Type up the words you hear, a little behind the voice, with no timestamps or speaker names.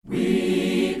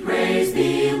Praise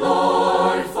thee,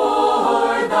 Lord,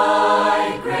 for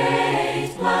thy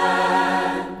great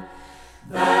plan,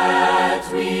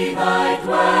 that we thy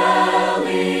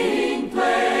dwelling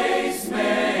place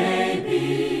may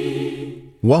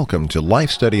be. Welcome to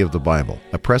Life Study of the Bible,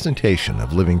 a presentation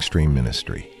of Living Stream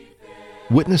Ministry.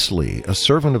 Witness Lee, a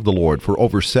servant of the Lord for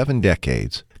over 7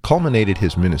 decades, culminated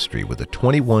his ministry with a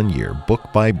 21-year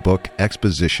book-by-book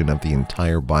exposition of the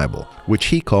entire Bible, which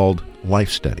he called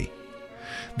Life Study.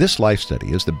 This Life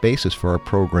Study is the basis for our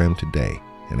program today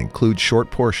and includes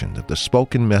short portions of the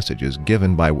spoken messages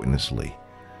given by Witness Lee.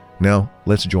 Now,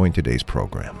 let's join today's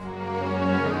program.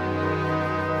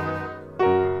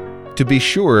 To be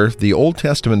sure, the Old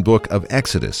Testament book of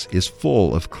Exodus is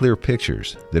full of clear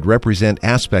pictures that represent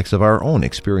aspects of our own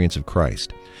experience of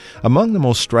Christ. Among the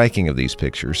most striking of these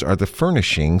pictures are the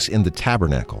furnishings in the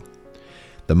tabernacle.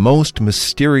 The most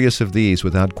mysterious of these,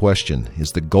 without question,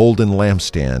 is the golden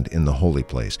lampstand in the holy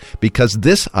place, because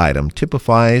this item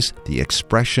typifies the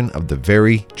expression of the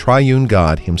very triune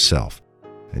God himself.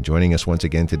 And joining us once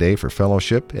again today for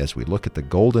fellowship as we look at the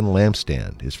golden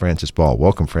lampstand is Francis Ball.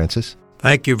 Welcome, Francis.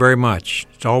 Thank you very much.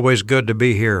 It's always good to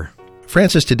be here.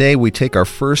 Francis, today we take our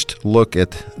first look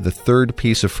at the third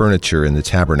piece of furniture in the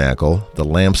tabernacle, the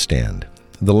lampstand.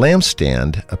 The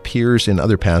lampstand appears in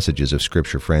other passages of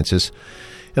Scripture, Francis,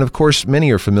 and of course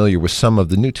many are familiar with some of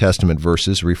the New Testament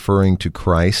verses referring to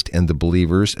Christ and the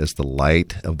believers as the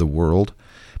light of the world.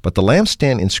 But the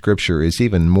lampstand in Scripture is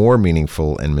even more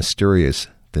meaningful and mysterious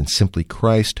than simply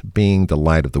Christ being the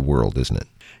light of the world, isn't it?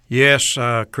 Yes,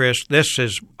 Chris, this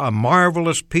is a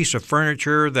marvelous piece of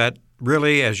furniture that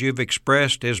really, as you've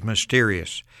expressed, is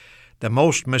mysterious. The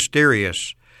most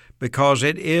mysterious, because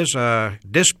it is a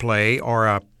display or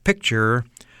a picture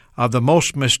of the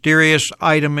most mysterious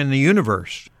item in the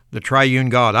universe, the triune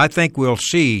God. I think we'll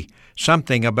see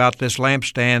something about this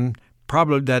lampstand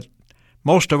probably that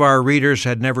most of our readers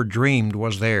had never dreamed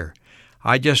was there.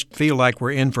 I just feel like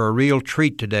we're in for a real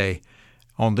treat today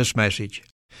on this message.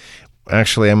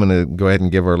 Actually, I'm going to go ahead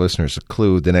and give our listeners a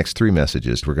clue. The next 3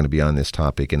 messages we're going to be on this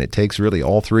topic, and it takes really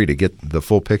all 3 to get the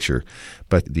full picture.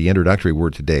 But the introductory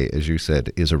word today, as you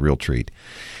said, is a real treat.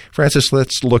 Francis,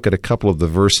 let's look at a couple of the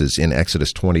verses in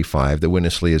Exodus 25 that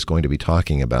Witness Lee is going to be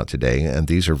talking about today, and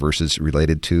these are verses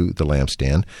related to the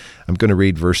lampstand. I'm going to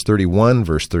read verse 31,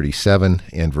 verse 37,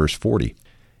 and verse 40.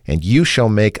 And you shall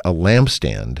make a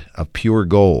lampstand of pure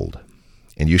gold,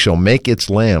 and you shall make its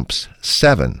lamps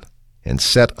 7, and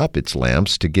set up its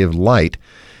lamps to give light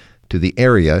to the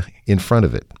area in front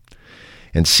of it.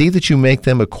 And see that you make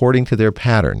them according to their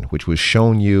pattern, which was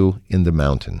shown you in the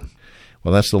mountain.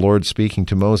 Well, that's the Lord speaking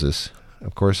to Moses.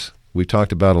 Of course, we've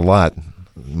talked about a lot.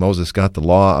 Moses got the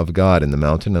law of God in the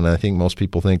mountain, and I think most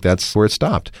people think that's where it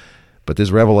stopped. But this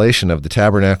revelation of the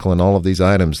tabernacle and all of these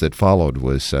items that followed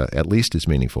was at least as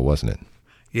meaningful, wasn't it?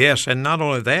 Yes, and not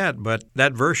only that, but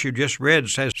that verse you just read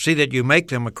says, see that you make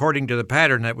them according to the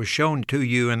pattern that was shown to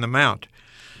you in the mount.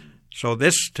 So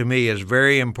this, to me, is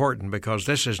very important because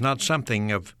this is not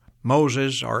something of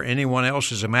Moses or anyone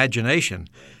else's imagination.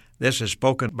 This is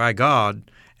spoken by God,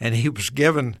 and he was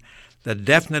given the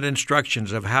definite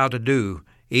instructions of how to do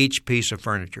each piece of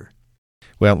furniture.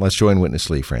 Well, let's join Witness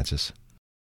Lee, Francis.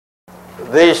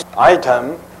 This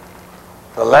item,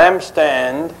 the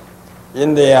lampstand,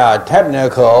 in the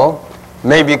tabernacle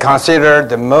may be considered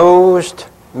the most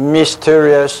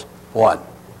mysterious one.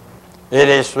 It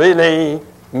is really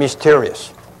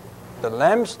mysterious. The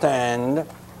lampstand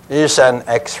is an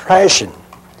expression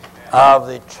of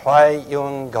the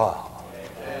triune God.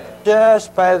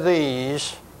 Just by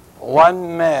this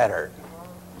one matter,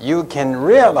 you can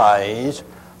realize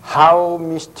how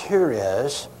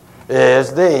mysterious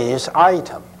is this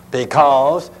item,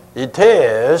 because it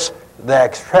is the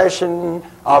expression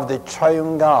of the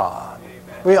triune God.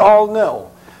 We all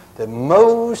know the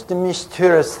most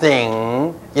mysterious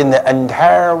thing in the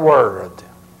entire world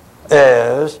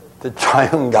is the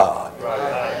triune God.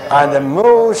 And the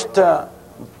most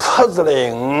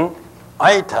puzzling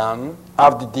item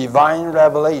of the divine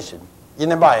revelation in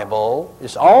the Bible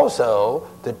is also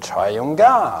the triune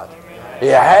God.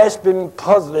 It has been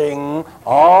puzzling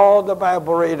all the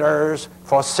Bible readers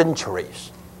for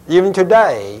centuries. Even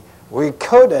today, we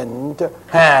couldn't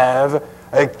have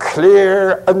a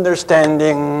clear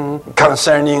understanding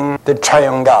concerning the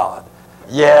triune God.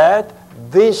 Yet,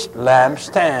 this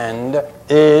lampstand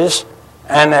is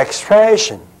an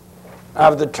expression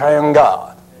of the triune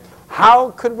God.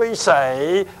 How could we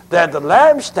say that the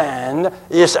lampstand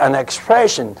is an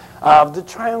expression of the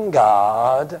triune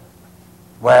God?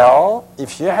 Well,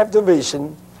 if you have the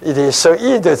vision, it is so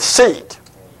easy to see it.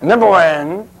 Number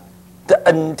one, the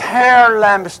entire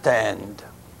lampstand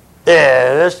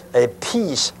is a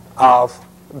piece of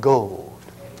gold.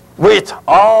 With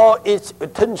all its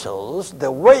utensils,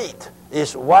 the weight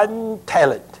is 1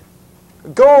 talent.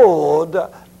 Gold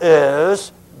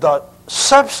is the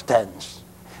substance,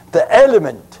 the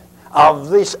element of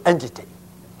this entity.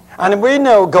 And we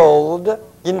know gold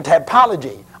in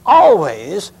typology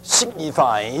always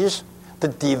signifies the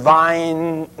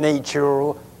divine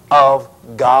nature of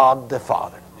God the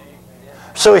Father.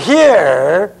 So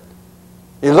here,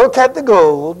 you look at the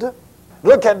gold,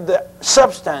 look at the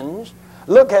substance,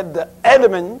 look at the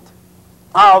element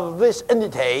of this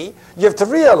entity, you have to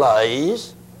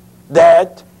realize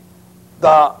that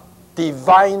the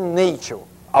divine nature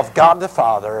of God the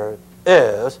Father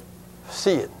is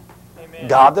sin. Amen.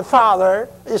 God the Father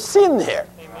is sin here.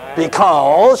 Amen.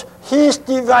 Because His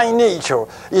divine nature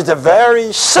is the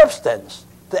very substance,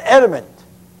 the element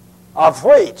of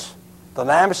which the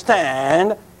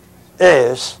lampstand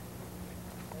is.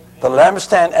 The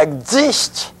lampstand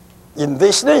exists in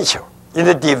this nature, in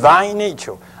the divine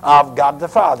nature of God the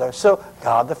Father. So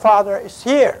God the Father is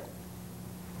here.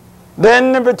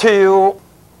 Then number 2,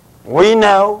 we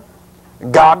know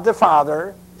God the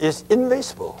Father is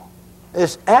invisible,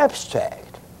 is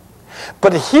abstract.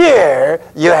 But here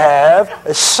you have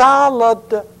a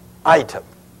solid item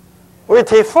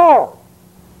with a form.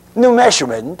 No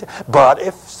measurement, but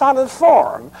a solid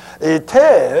form. It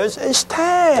is a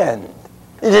stand.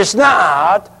 It is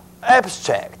not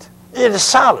abstract. It is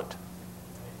solid.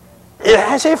 It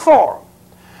has a form.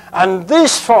 And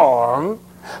this form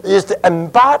is the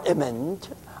embodiment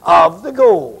of the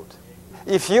gold.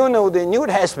 If you know the New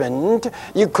Testament,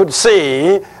 you could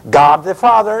see God the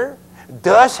Father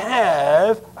does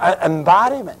have an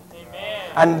embodiment.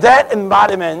 Amen. And that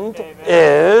embodiment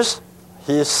is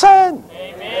His Son.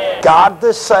 Amen. God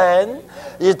the Son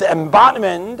is the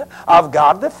embodiment of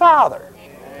God the Father.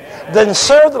 Amen. Then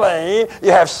thirdly,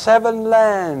 you have 7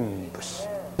 lamps.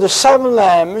 The 7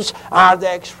 lamps are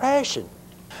the expression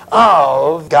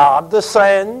of God the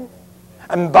Son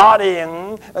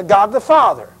embodying God the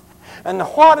Father. And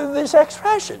what is this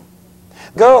expression?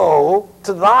 Go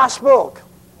to the last book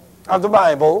of the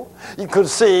Bible. You could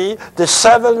see the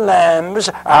 7 lamps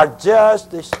are just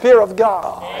the Spirit of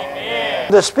God.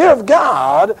 Amen. The Spirit of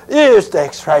God is the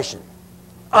expression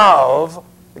of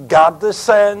God the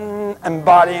Son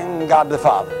embodying God the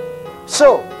Father.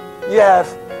 So you have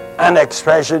an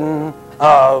expression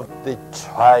of the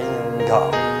triune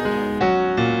God.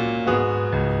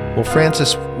 Well,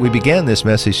 Francis, we began this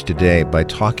message today by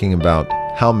talking about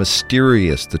how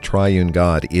mysterious the triune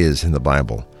God is in the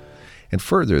Bible, and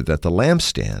further that the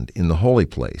lampstand in the holy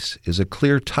place is a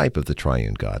clear type of the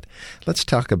triune God. Let's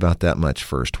talk about that much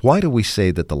first. Why do we say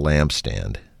that the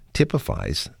lampstand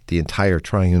typifies the entire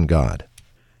triune God?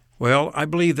 Well, I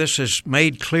believe this is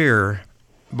made clear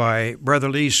by Brother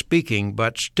Lee's speaking,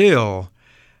 but still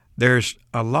there's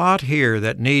a lot here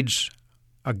that needs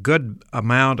a good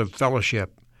amount of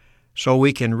fellowship so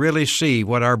we can really see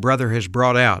what our brother has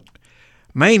brought out.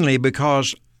 Mainly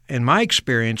because, in my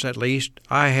experience at least,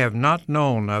 I have not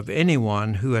known of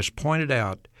anyone who has pointed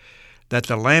out that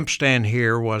the lampstand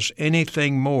here was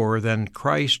anything more than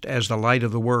Christ as the light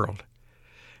of the world.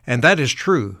 And that is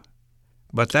true,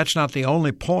 but that's not the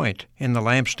only point in the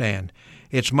lampstand.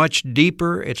 It's much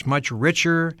deeper, it's much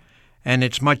richer, and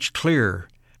it's much clearer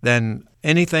than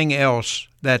anything else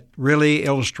that really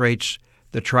illustrates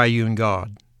the triune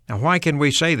God. Now, why can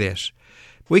we say this?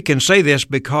 We can say this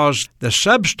because the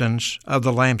substance of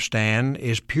the lampstand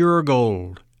is pure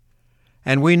gold.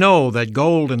 And we know that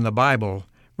gold in the Bible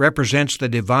represents the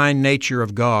divine nature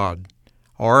of God,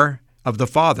 or of the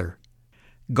Father.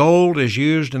 Gold is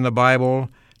used in the Bible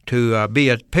to be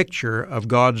a picture of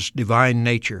God's divine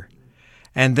nature.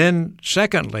 And then,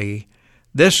 secondly,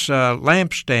 this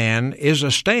lampstand is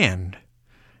a stand.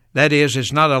 That is,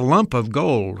 it's not a lump of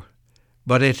gold,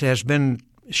 but it has been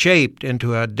shaped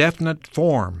into a definite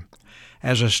form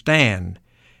as a stand.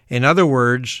 In other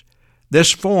words,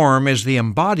 this form is the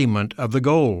embodiment of the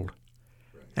gold.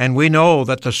 And we know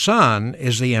that the Son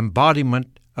is the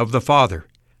embodiment of the Father,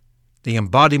 the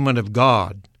embodiment of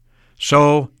God.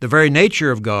 So the very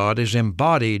nature of God is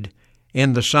embodied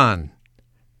in the Son.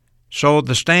 So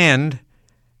the stand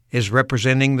is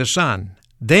representing the Son.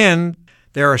 Then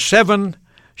there are 7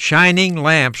 shining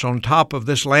lamps on top of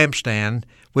this lampstand,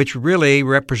 which really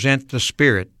represent the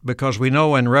Spirit, because we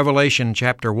know in Revelation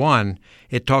chapter 1,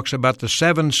 it talks about the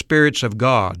 7 spirits of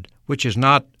God, which is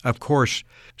not, of course,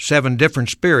 7 different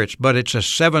spirits, but it's a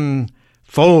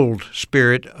 7-fold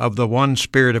spirit of the one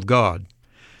Spirit of God.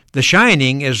 The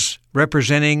shining is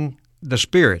representing the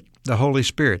Spirit, the Holy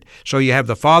Spirit. So you have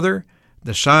the Father,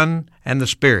 the Son, and the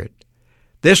Spirit.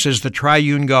 This is the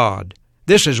triune God.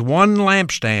 This is one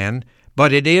lampstand,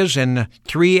 but it is in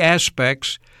three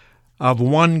aspects of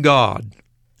one God.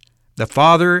 The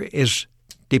Father is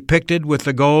depicted with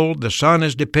the gold, the Son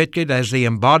is depicted as the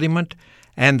embodiment,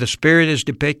 and the Spirit is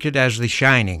depicted as the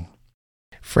shining.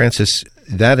 Francis,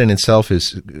 that in itself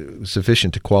is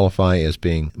sufficient to qualify as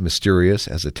being mysterious,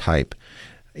 as a type.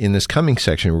 In this coming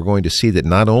section, we're going to see that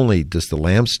not only does the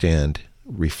lampstand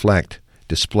reflect,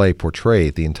 display, portray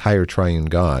the entire triune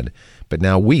God, but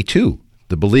now we too,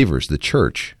 the believers, the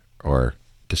church, are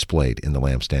displayed in the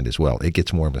lampstand as well. It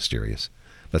gets more mysterious.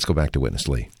 Let's go back to Witness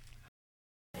Lee.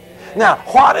 Now,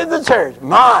 what is the church?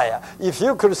 Maya, if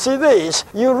you could see this,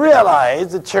 you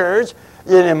realize the church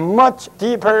in a much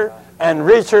deeper and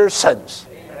richer sense.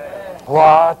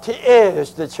 What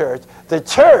is the church? The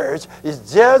church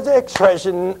is just the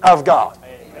expression of God,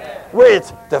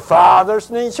 with the Father's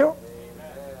nature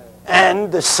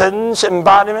and the Son's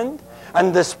embodiment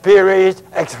and the Spirit's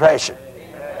expression.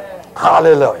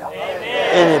 Hallelujah.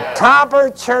 In a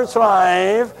proper church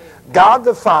life, God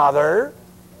the Father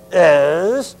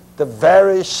is the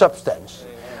very substance,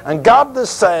 and God the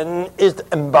Son is the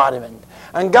embodiment,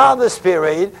 and God the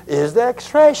Spirit is the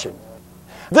expression.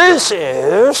 This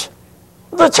is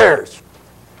the church.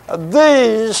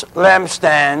 This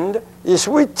lampstand is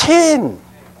within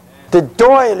the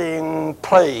dwelling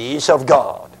place of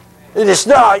God. It is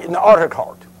not in the outer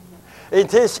court.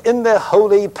 It is in the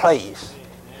holy place,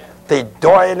 the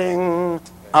dwelling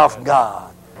of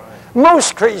God.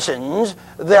 Most Christians,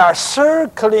 they are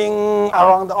circling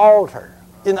around the altar,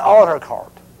 in the altar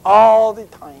court, all the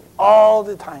time,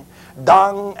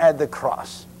 down at the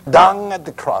cross. Down at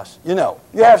the cross. You know,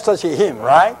 you have such a hymn,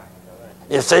 right?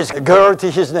 It says, "Girl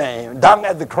to his name, down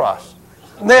at the cross."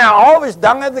 They are always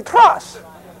down at the cross.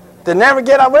 They never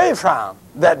get away from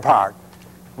that part.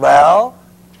 Well,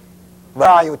 where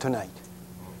are you tonight?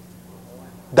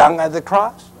 Down at the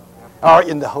cross or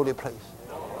in the holy place?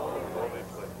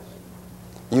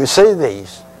 You say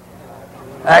this.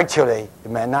 Actually, it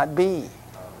may not be.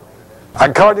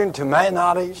 According to my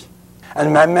knowledge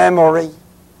and my memory,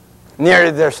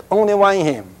 nearly there's only one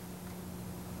hymn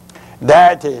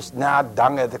that is not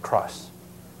down at the cross.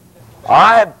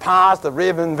 I have passed the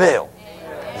riven veil.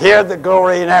 Here the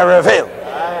glory never revealed.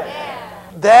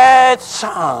 That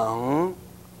song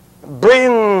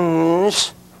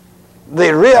brings the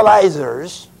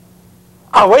realizers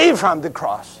away from the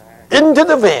cross, into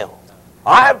the veil.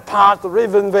 I have passed the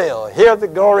riven veil. Here the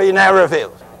glory never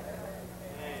revealed.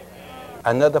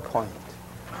 Another point.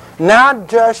 Not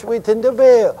just within the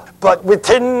veil, but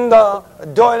within the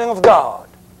dwelling of God.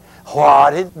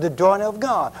 What is the dwelling of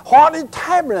God? What is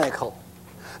tabernacle?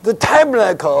 The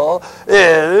tabernacle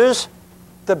is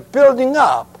the building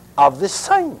up of the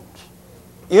saints.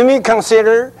 You may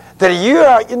consider that you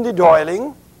are in the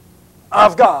dwelling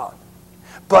of God,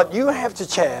 but you have to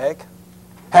check,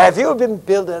 have you been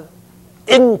built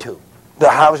into the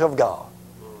house of God?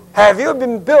 Have you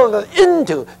been built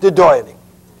into the dwelling?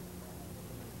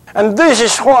 And this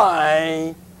is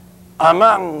why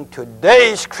among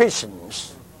today's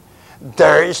Christians,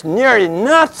 there is nearly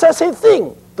not such a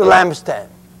thing, the lampstand.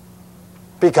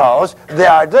 Because they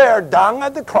are there down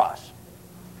at the cross.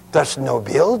 There's no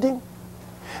building,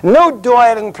 no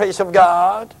dwelling place of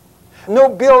God, no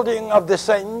building of the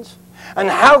saints. And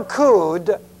how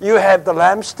could you have the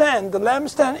lampstand? The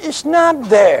lampstand is not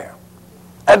there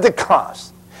at the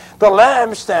cross. The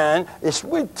lampstand is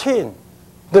within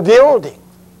the building.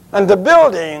 And the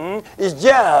building is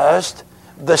just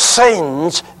the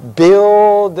saints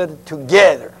built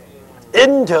together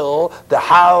into the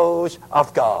house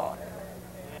of God.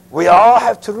 We all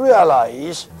have to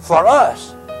realize, for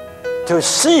us to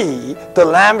see the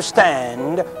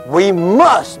lampstand, we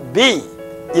must be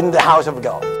in the house of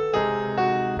God.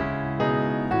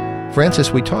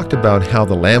 Francis, we talked about how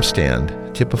the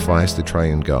lampstand typifies the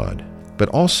triune God, but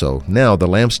also now the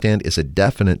lampstand is a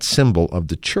definite symbol of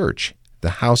the church, the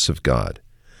house of God.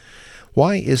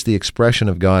 Why is the expression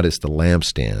of God as the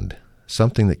lampstand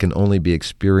something that can only be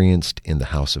experienced in the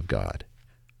house of God?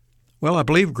 Well, I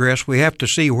believe, Chris, we have to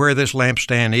see where this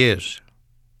lampstand is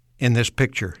in this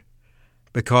picture,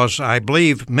 because I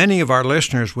believe many of our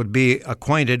listeners would be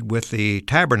acquainted with the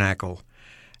tabernacle,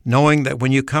 knowing that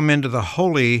when you come into the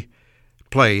holy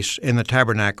place in the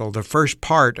tabernacle, the first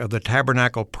part of the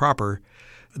tabernacle proper,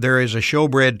 there is a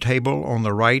showbread table on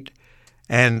the right,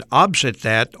 and opposite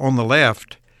that, on the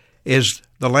left, is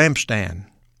the lampstand.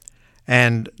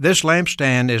 And this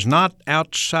lampstand is not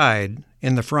outside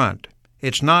in the front.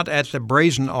 It's not at the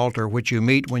brazen altar which you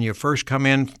meet when you first come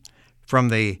in from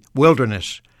the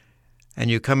wilderness, and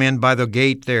you come in by the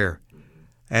gate there,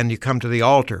 and you come to the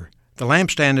altar. The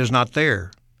lampstand is not there.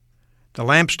 The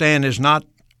lampstand is not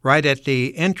right at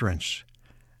the entrance.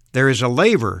 There is a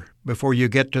laver before you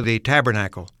get to the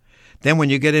tabernacle. Then when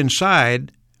you get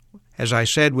inside, as I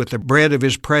said, with the bread of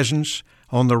His presence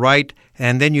on the right,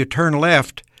 and then you turn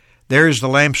left, there is the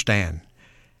lampstand.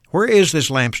 Where is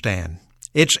this lampstand?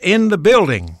 It's in the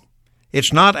building.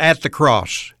 It's not at the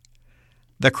cross.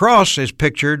 The cross is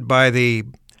pictured by the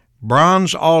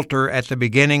bronze altar at the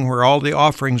beginning where all the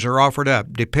offerings are offered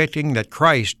up, depicting that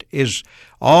Christ is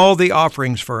all the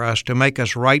offerings for us to make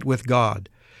us right with God.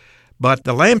 But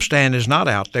the lampstand is not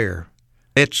out there.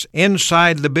 It's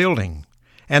inside the building.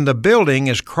 And the building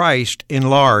is Christ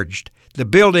enlarged. The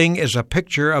building is a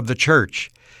picture of the church.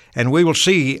 And we will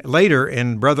see later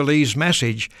in Brother Lee's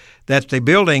message that the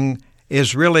building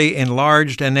is really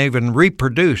enlarged and even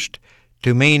reproduced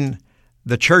to mean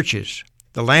the churches.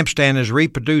 The lampstand is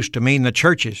reproduced to mean the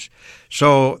churches.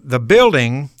 So the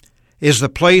building is the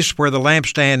place where the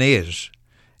lampstand is.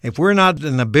 If we're not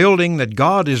in the building that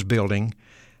God is building,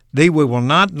 then we will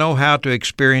not know how to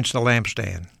experience the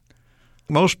lampstand.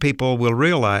 Most people will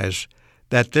realize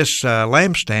that this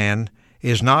lampstand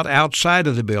is not outside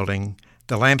of the building.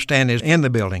 The lampstand is in the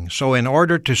building. So in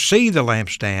order to see the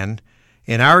lampstand,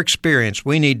 in our experience,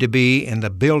 we need to be in the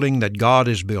building that God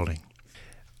is building.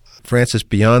 Francis,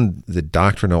 beyond the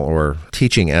doctrinal or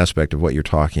teaching aspect of what you're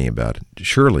talking about,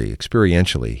 surely,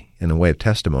 experientially, in a way of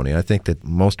testimony, I think that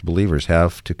most believers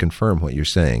have to confirm what you're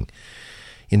saying.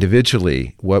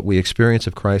 Individually, what we experience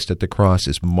of Christ at the cross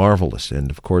is marvelous, and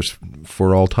of course,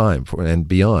 for all time and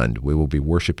beyond, we will be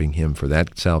worshiping Him for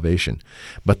that salvation.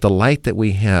 But the light that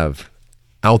we have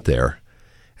out there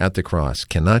at the cross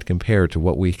cannot compare to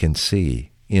what we can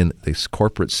see in this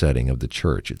corporate setting of the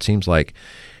church. It seems like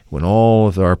when all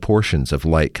of our portions of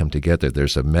light come together,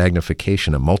 there's a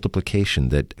magnification, a multiplication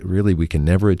that really we can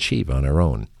never achieve on our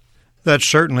own.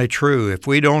 That's certainly true. If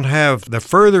we don't have the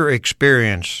further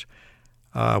experience,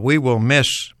 we will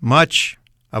miss much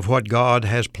of what God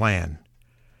has planned.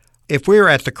 If we're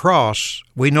at the cross,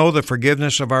 we know the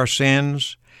forgiveness of our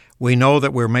sins. We know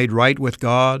that we're made right with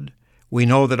God. We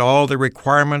know that all the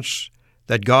requirements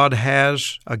that God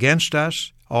has against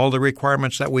us, all the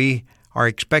requirements that we are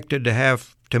expected to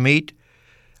have to meet,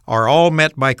 are all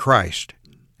met by Christ.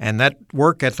 And that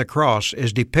work at the cross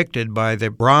is depicted by the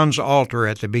bronze altar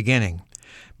at the beginning.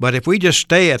 But if we just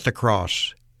stay at the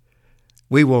cross,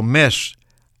 we will miss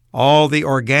all the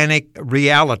organic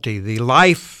reality, the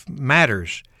life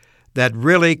matters that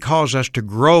really cause us to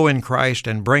grow in Christ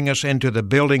and bring us into the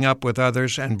building up with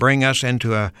others and bring us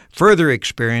into a further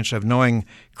experience of knowing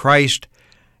Christ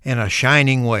in a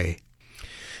shining way.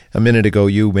 A minute ago,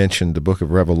 you mentioned the book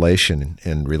of Revelation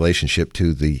in relationship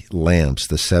to the lamps,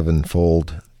 the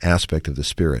sevenfold aspect of the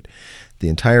Spirit. The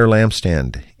entire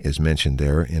lampstand is mentioned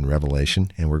there in Revelation,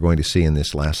 and we're going to see in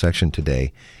this last section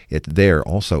today, it there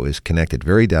also is connected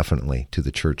very definitely to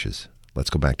the churches. Let's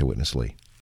go back to Witness Lee.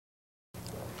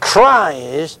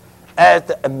 Christ as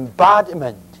the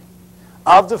embodiment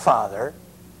of the Father,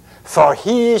 for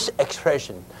His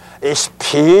expression is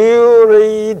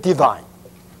purely divine.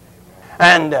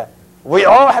 And we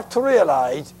all have to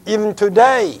realize, even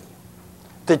today,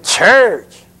 the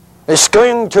church is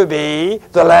going to be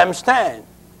the lampstand.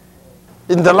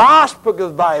 In the last book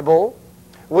of the Bible,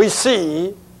 we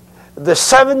see the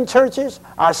 7 churches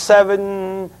are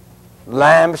 7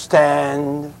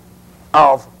 lampstands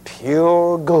of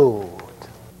pure gold.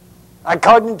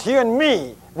 According to you and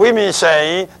me, we may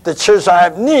say the church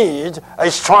needs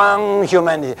a strong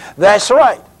humanity. That's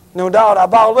right, no doubt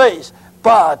about this.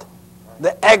 But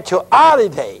the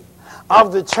actuality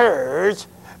of the church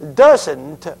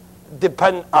doesn't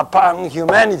depend upon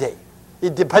humanity.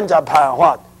 It depends upon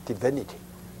what? Divinity.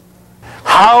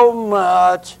 How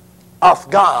much of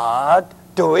God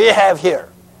do we have here?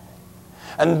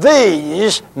 And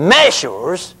these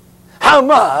measures how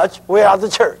much we are the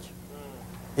church.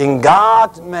 In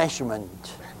God's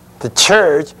measurement, the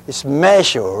church is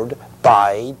measured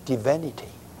by divinity.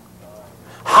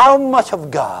 How much of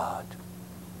God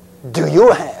do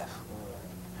you have?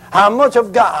 How much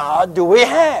of God do we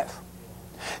have?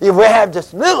 If we have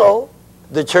just little,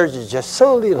 the church is just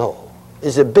so little.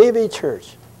 It's a baby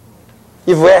church.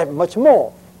 If we have much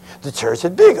more, the church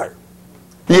is bigger.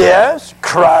 Yes,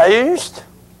 Christ,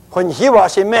 when He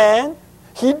was a man,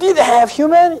 He did have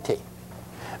humanity.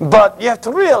 But you have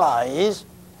to realize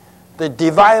the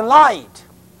divine light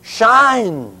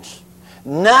shines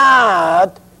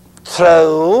not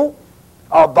through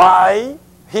or by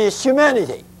His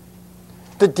humanity.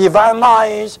 The divine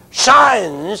light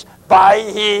shines by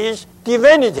His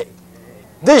divinity.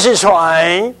 This is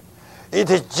why it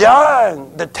is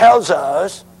John that tells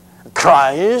us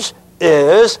Christ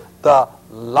is the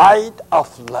light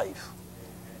of life.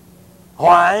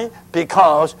 Why?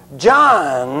 Because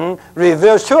John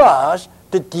reveals to us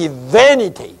the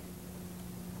divinity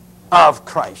of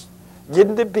Christ.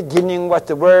 In the beginning was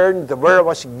the Word, and the Word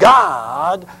was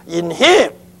God. In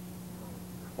Him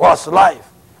was life,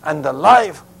 and the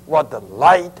life was the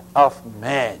light of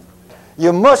man.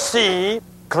 You must see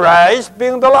Christ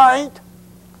being the light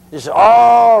is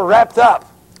all wrapped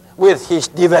up with His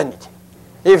divinity.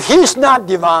 If He's not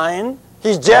divine,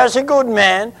 He's just a good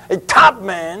man, a top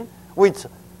man with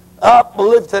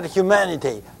uplifted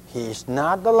humanity. He's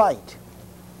not the light.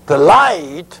 The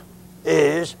light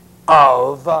is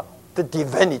of the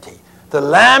divinity. The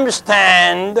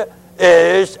lampstand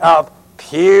is of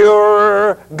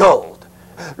pure gold.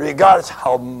 Regardless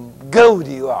how good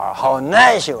you are, how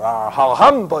nice you are, how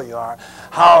humble you are,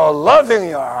 how loving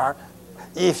you are,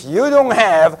 if you don't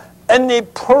have any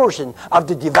portion of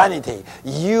the divinity,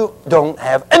 you don't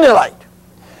have any light.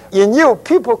 In you,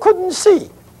 people couldn't see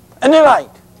any light.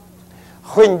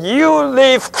 When you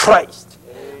live Christ,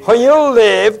 when you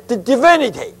live the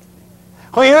divinity,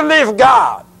 when you live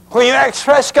God, when you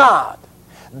express God,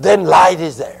 then light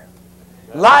is there.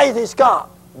 Light is God.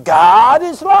 God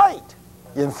is light.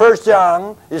 In 1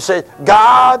 John, it says,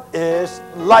 God is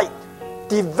light.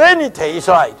 Divinity is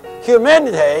light.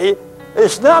 Humanity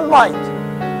is not light.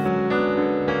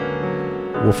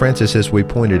 Well, Francis, as we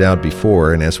pointed out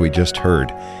before, and as we just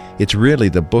heard, it's really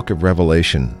the book of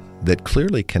Revelation that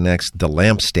clearly connects the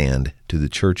lampstand to the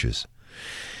churches.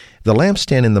 The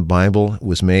lampstand in the Bible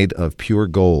was made of pure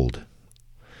gold.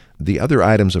 The other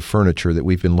items of furniture that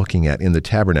we've been looking at in the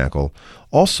tabernacle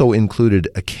also included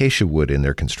acacia wood in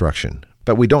their construction.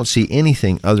 But we don't see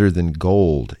anything other than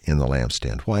gold in the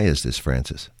lampstand. Why is this,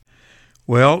 Francis?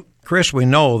 Well, Chris, we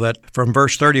know that from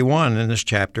verse 31 in this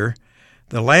chapter,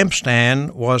 the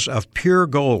lampstand was of pure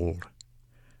gold.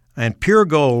 And pure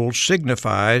gold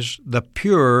signifies the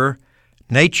pure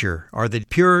nature, or the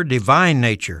pure divine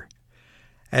nature.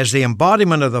 As the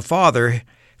embodiment of the Father,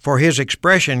 for His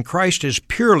expression, Christ is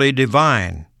purely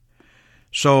divine.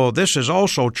 So this is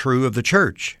also true of the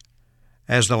church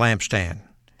as the lampstand.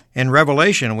 In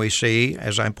Revelation, we see,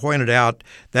 as I pointed out,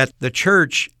 that the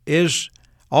church is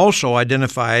also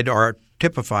identified or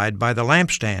typified by the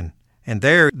lampstand. And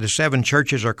there, the 7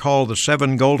 churches are called the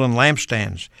 7 golden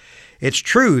lampstands. It's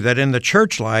true that in the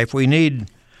church life, we need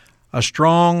a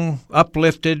strong,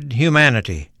 uplifted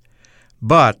humanity.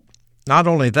 But not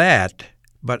only that,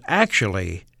 but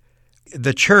actually,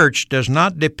 the church does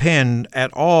not depend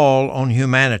at all on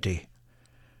humanity.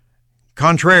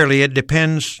 Contrarily, it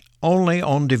depends only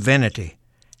on divinity.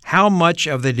 How much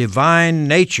of the divine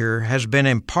nature has been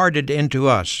imparted into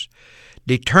us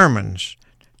determines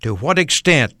to what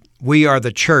extent we are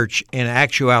the church in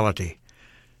actuality.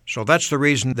 So that's the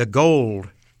reason the gold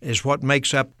is what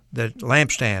makes up the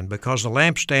lampstand, because the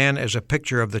lampstand is a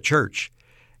picture of the church.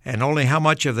 And only how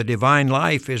much of the divine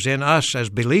life is in us as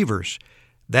believers,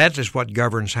 that is what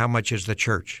governs how much is the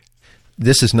church.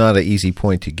 This is not an easy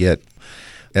point to get.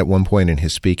 At one point in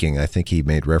his speaking, I think he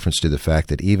made reference to the fact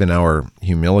that even our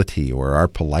humility or our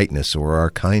politeness or our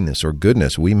kindness or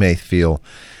goodness, we may feel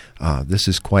this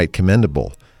is quite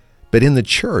commendable. But in the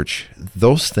church,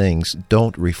 those things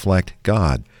don't reflect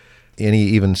God. Any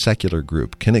even secular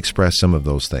group can express some of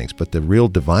those things, but the real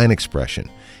divine expression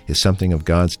is something of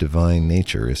God's divine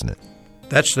nature, isn't it?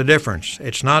 That's the difference.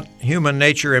 It's not human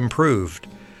nature improved,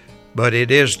 but it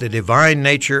is the divine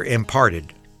nature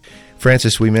imparted.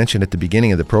 Francis, we mentioned at the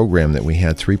beginning of the program that we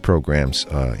had 3 programs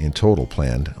in total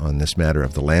planned on this matter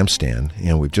of the lampstand,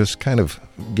 and we've just kind of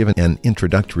given an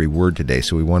introductory word today,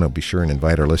 so we want to be sure and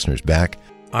invite our listeners back.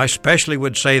 I especially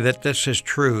would say that this is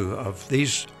true of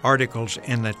these articles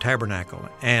in the tabernacle,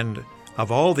 and of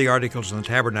all the articles in the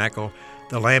tabernacle,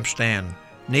 the lampstand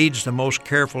needs the most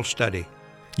careful study.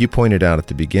 You pointed out at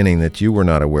the beginning that you were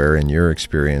not aware in your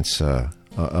experience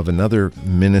of another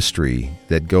ministry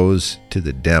that goes to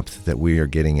the depth that we are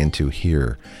getting into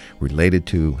here, related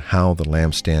to how the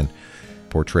lampstand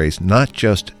portrays not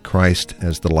just Christ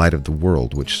as the light of the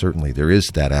world, which certainly there is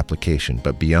that application,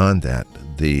 but beyond that,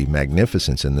 the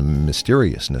magnificence and the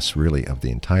mysteriousness, really, of the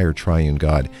entire triune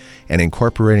God, and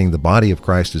incorporating the body of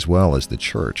Christ as well as the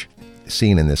church,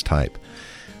 seen in this type.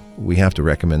 We have to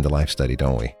recommend the life study,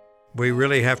 don't we? We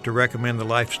really have to recommend the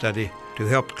life study to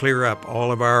help clear up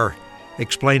all of our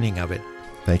explaining of it.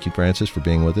 Thank you, Francis, for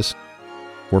being with us.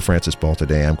 For Francis Ball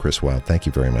today, I'm Chris Wilde. Thank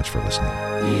you very much for listening.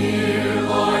 Dear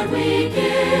Lord, we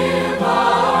give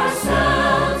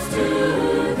ourselves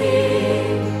to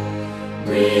Thee.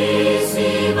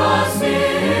 Receive us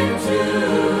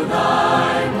into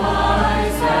Thy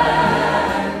wise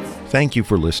hands. Thank you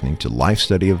for listening to Life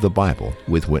Study of the Bible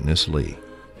with Witness Lee,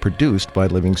 produced by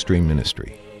Living Stream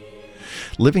Ministry.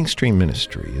 Living Stream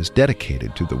Ministry is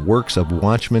dedicated to the works of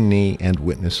Watchman Nee and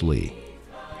Witness Lee,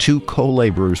 two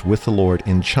co-laborers with the Lord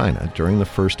in China during the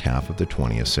first half of the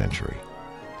 20th century.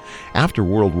 After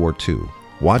World War II,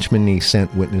 Watchman Nee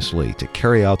sent Witness Lee to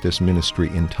carry out this ministry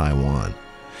in Taiwan.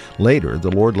 Later,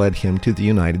 the Lord led him to the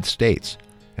United States,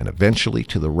 and eventually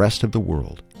to the rest of the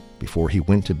world, before he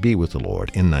went to be with the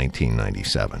Lord in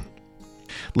 1997.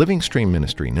 Living Stream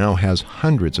Ministry now has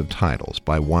hundreds of titles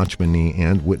by Watchman Nee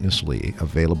and Witness Lee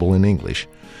available in English,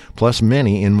 plus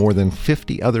many in more than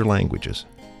 50 other languages.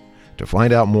 To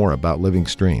find out more about Living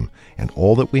Stream and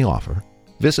all that we offer,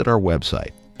 visit our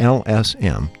website,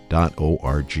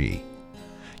 lsm.org.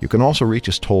 You can also reach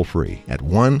us toll-free at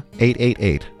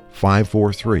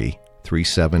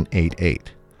 1-888-543-3788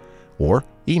 or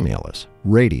email us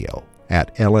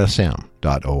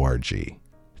radio@lsm.org.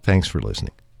 Thanks for listening.